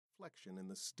reflection in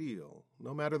the steel,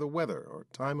 no matter the weather or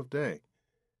time of day.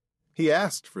 He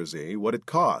asked Frizzy what it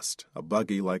cost, a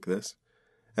buggy like this,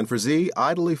 and Frizzy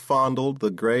idly fondled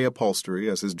the gray upholstery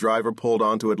as his driver pulled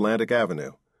onto Atlantic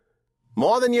Avenue.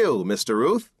 "More than you, Mr.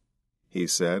 Ruth," he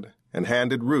said, and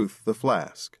handed Ruth the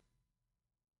flask.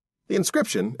 The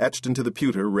inscription etched into the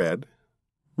pewter read,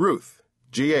 Ruth,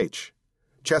 G.H.,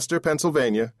 Chester,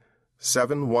 Pennsylvania,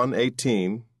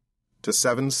 7118 to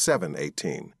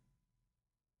 7718.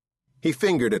 He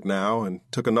fingered it now and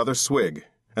took another swig,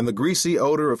 and the greasy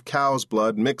odor of cow's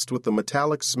blood mixed with the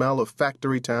metallic smell of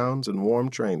factory towns and warm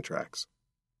train tracks.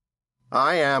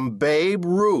 "I am Babe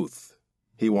Ruth,"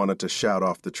 he wanted to shout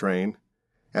off the train,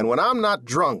 "and when I'm not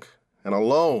drunk and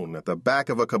alone at the back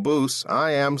of a caboose, I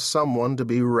am someone to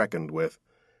be reckoned with.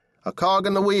 A cog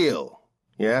in the wheel,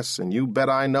 yes, and you bet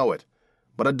I know it,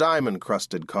 but a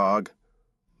diamond-crusted cog.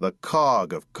 The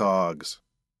cog of cogs.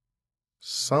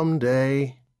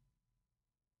 Someday."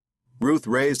 Ruth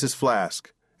raised his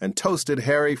flask and toasted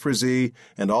Harry Frizzy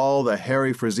and all the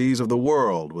Harry Frizzys of the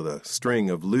world with a string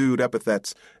of lewd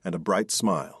epithets and a bright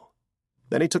smile.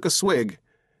 Then he took a swig,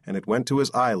 and it went to his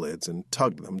eyelids and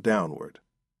tugged them downward.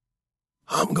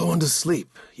 "I'm going to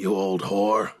sleep, you old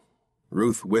whore,"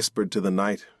 Ruth whispered to the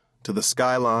night, to the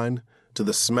skyline, to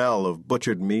the smell of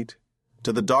butchered meat,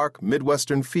 to the dark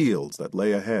Midwestern fields that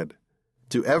lay ahead,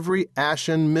 to every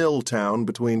ashen mill town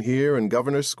between here and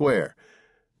Governor's Square,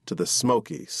 to the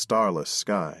smoky, starless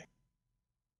sky.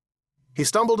 He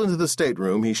stumbled into the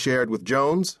stateroom he shared with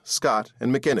Jones, Scott,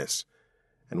 and McInnes,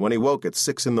 and when he woke at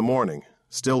 6 a.m,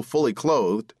 still fully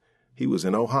clothed, he was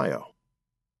in Ohio.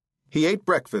 He ate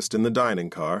breakfast in the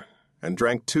dining car and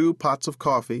drank 2 pots of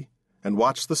coffee and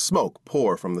watched the smoke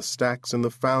pour from the stacks in the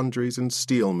foundries and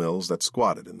steel mills that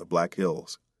squatted in the Black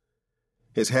Hills.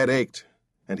 His head ached,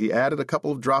 and he added a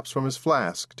couple of drops from his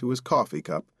flask to his coffee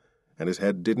cup, and his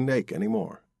head didn't ache any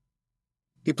more.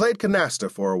 He played canasta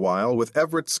for a while with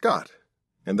Everett Scott,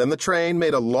 and then the train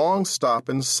made a long stop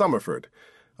in Summerford,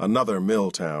 another mill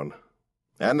town,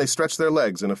 and they stretched their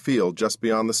legs in a field just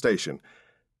beyond the station,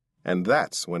 and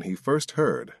that's when he first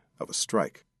heard of a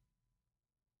strike.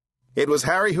 It was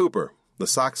Harry Hooper, the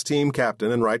Sox team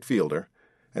captain and right fielder,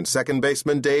 and second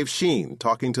baseman Dave Sheen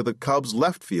talking to the Cubs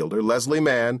left fielder Leslie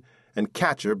Mann and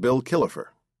catcher Bill Killifer.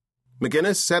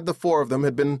 McInnes said the 4 of them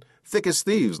had been thick as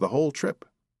thieves the whole trip.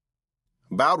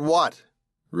 "About what?"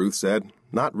 Ruth said,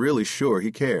 not really sure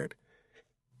he cared.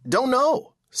 "Don't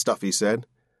know," Stuffy said.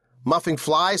 "Muffing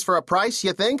flies for a price,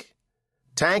 you think?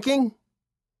 Tanking?"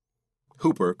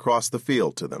 Hooper crossed the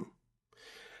field to them.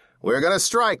 "We're going to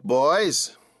strike,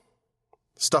 boys."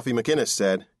 Stuffy McInnes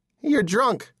said, "You're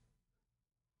drunk."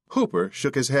 Hooper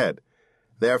shook his head.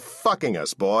 "They're fucking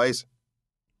us, boys."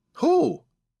 "Who?"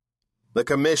 "The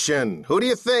commission. Who do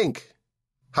you think?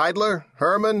 Heidler,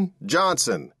 Herman,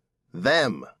 Johnson.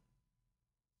 Them."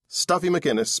 Stuffy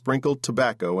McInnes sprinkled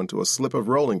tobacco into a slip of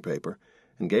rolling paper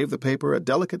and gave the paper a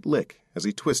delicate lick as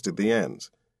he twisted the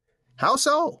ends. "How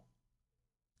so?"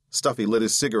 Stuffy lit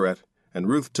his cigarette, and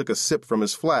Ruth took a sip from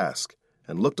his flask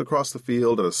and looked across the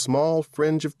field at a small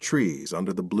fringe of trees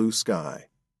under the blue sky.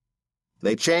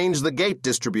 "They changed the gate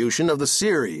distribution of the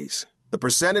series, the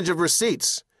percentage of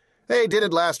receipts. They did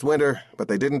it last winter, but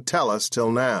they didn't tell us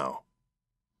till now."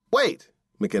 "Wait,"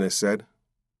 McInnes said.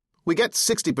 "We get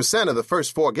 60% of the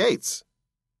first 4 gates."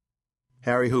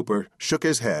 Harry Hooper shook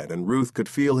his head, and Ruth could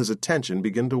feel his attention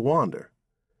begin to wander.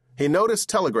 He noticed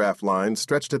telegraph lines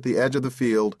stretched at the edge of the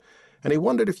field, and he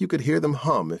wondered if you could hear them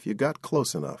hum if you got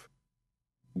close enough.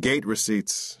 Gate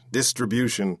receipts,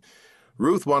 distribution.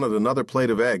 Ruth wanted another plate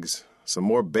of eggs, some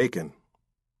more bacon.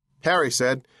 Harry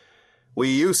said, "We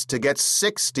used to get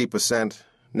 60%.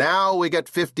 Now we get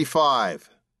 55.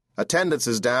 Attendance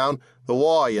is down, the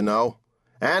war, you know,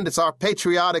 and it's our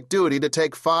patriotic duty to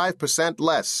take 5%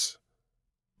 less."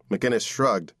 McInnes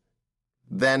shrugged.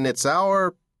 "Then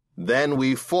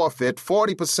we forfeit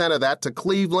 40% of that to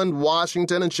Cleveland,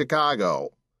 Washington, and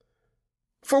Chicago."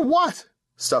 "For what?"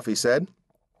 Stuffy said.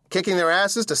 "Kicking their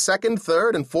asses to 2nd,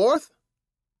 3rd, and 4th?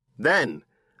 Then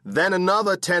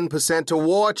another 10% to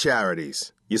war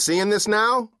charities. You seeing this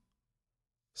now?"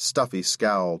 Stuffy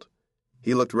scowled.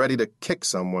 He looked ready to kick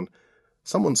someone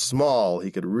small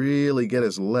he could really get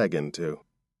his leg into.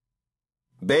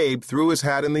 Babe threw his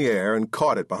hat in the air and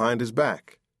caught it behind his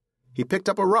back. He picked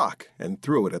up a rock and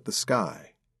threw it at the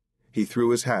sky. He threw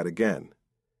his hat again.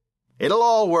 "It'll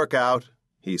all work out,"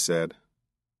 he said.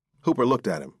 Hooper looked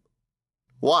at him.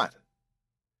 "What?"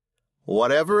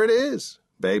 "Whatever it is,"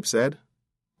 Babe said.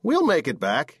 "We'll make it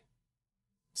back."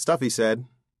 Stuffy said,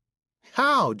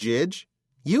 "How, Jidge?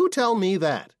 You tell me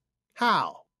that.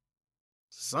 How?"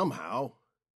 "Somehow,"